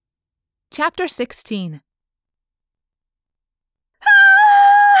Chapter 16.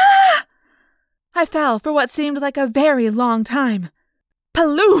 I fell for what seemed like a very long time.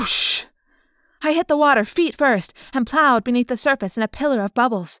 Paloosh! I hit the water feet first and plowed beneath the surface in a pillar of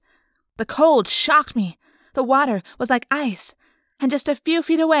bubbles. The cold shocked me. The water was like ice, and just a few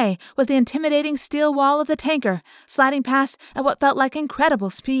feet away was the intimidating steel wall of the tanker, sliding past at what felt like incredible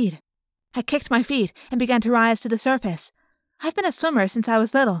speed. I kicked my feet and began to rise to the surface. I've been a swimmer since I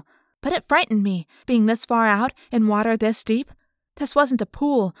was little, but it frightened me, being this far out in water this deep. This wasn't a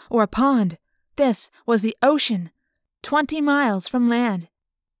pool or a pond. This was the ocean, 20 miles from land.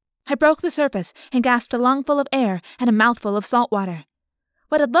 I broke the surface and gasped a lungful of air and a mouthful of salt water.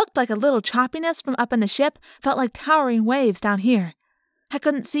 What had looked like a little choppiness from up in the ship felt like towering waves down here. I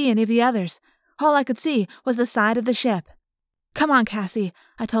couldn't see any of the others. All I could see was the side of the ship. Come on, Cassie,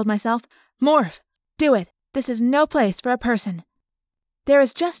 I told myself. Morph. Do it. This is no place for a person. There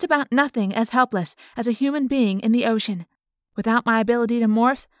is just about nothing as helpless as a human being in the ocean. Without my ability to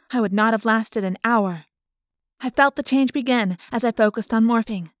morph, I would not have lasted an hour. I felt the change begin as I focused on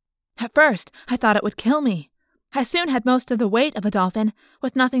morphing. At first, I thought it would kill me. I soon had most of the weight of a dolphin,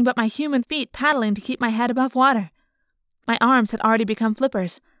 with nothing but my human feet paddling to keep my head above water. My arms had already become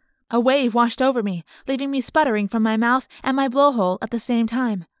flippers. A wave washed over me, leaving me sputtering from my mouth and my blowhole at the same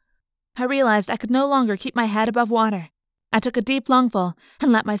time. I realized I could no longer keep my head above water. I took a deep lungful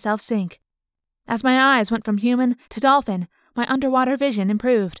and let myself sink. As my eyes went from human to dolphin, my underwater vision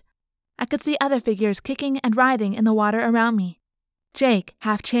improved. I could see other figures kicking and writhing in the water around me. Jake,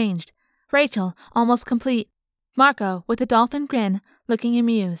 half changed. Rachel, almost complete. Marco, with a dolphin grin, looking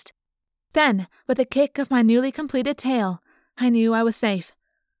amused. Then, with a kick of my newly completed tail, I knew I was safe.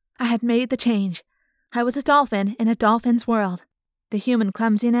 I had made the change. I was a dolphin in a dolphin's world. The human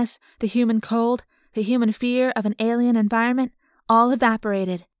clumsiness, the human cold, the human fear of an alien environment, all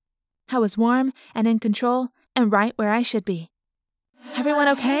evaporated. I was warm and in control and right where I should be. Everyone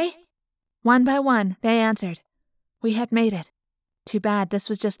okay? One by one, they answered. We had made it. Too bad this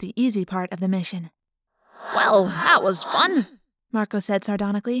was just the easy part of the mission. Well, that was fun, Marco said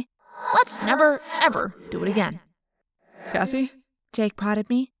sardonically. Let's never, ever do it again. Cassie? Jake prodded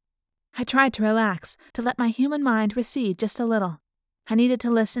me. I tried to relax, to let my human mind recede just a little. I needed to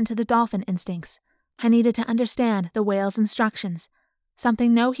listen to the dolphin instincts. I needed to understand the whale's instructions,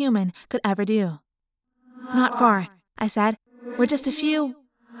 something no human could ever do. Not far, I said. We're just a few,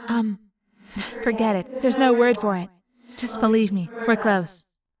 forget it. There's no word for it. Just believe me, we're close.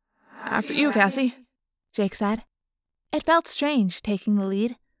 After you, Cassie, Jake said. It felt strange taking the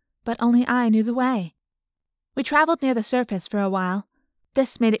lead, but only I knew the way. We traveled near the surface for a while.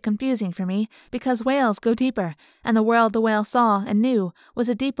 This made it confusing for me because whales go deeper, and the world the whale saw and knew was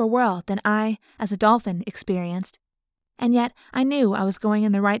a deeper world than I, as a dolphin, experienced. And yet I knew I was going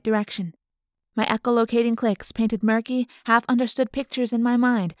in the right direction. My echolocating clicks painted murky, half-understood pictures in my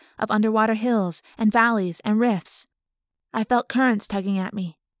mind of underwater hills and valleys and rifts. I felt currents tugging at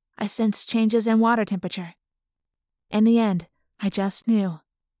me. I sensed changes in water temperature. In the end, I just knew.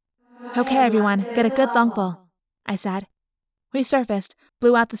 Okay, everyone, get a good lungful, I said. We surfaced,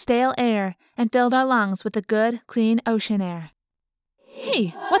 blew out the stale air, and filled our lungs with the good, clean ocean air. Hey,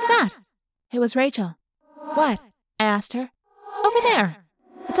 what's that? It was Rachel. What? I asked her. Over there.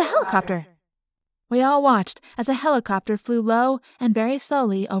 It's a helicopter. We all watched as a helicopter flew low and very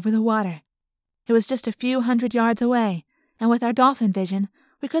slowly over the water. It was just a few 100 yards away, and with our dolphin vision,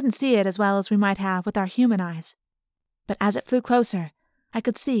 we couldn't see it as well as we might have with our human eyes. But as it flew closer, I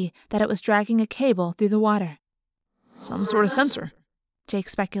could see that it was dragging a cable through the water. Some sort of sensor, Jake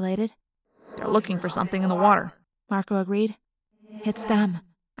speculated. They're looking for something in the water, Marco agreed. It's them,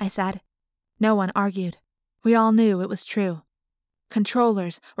 I said. No one argued. We all knew it was true.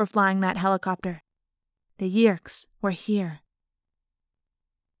 Controllers were flying that helicopter. The Yeerks were here.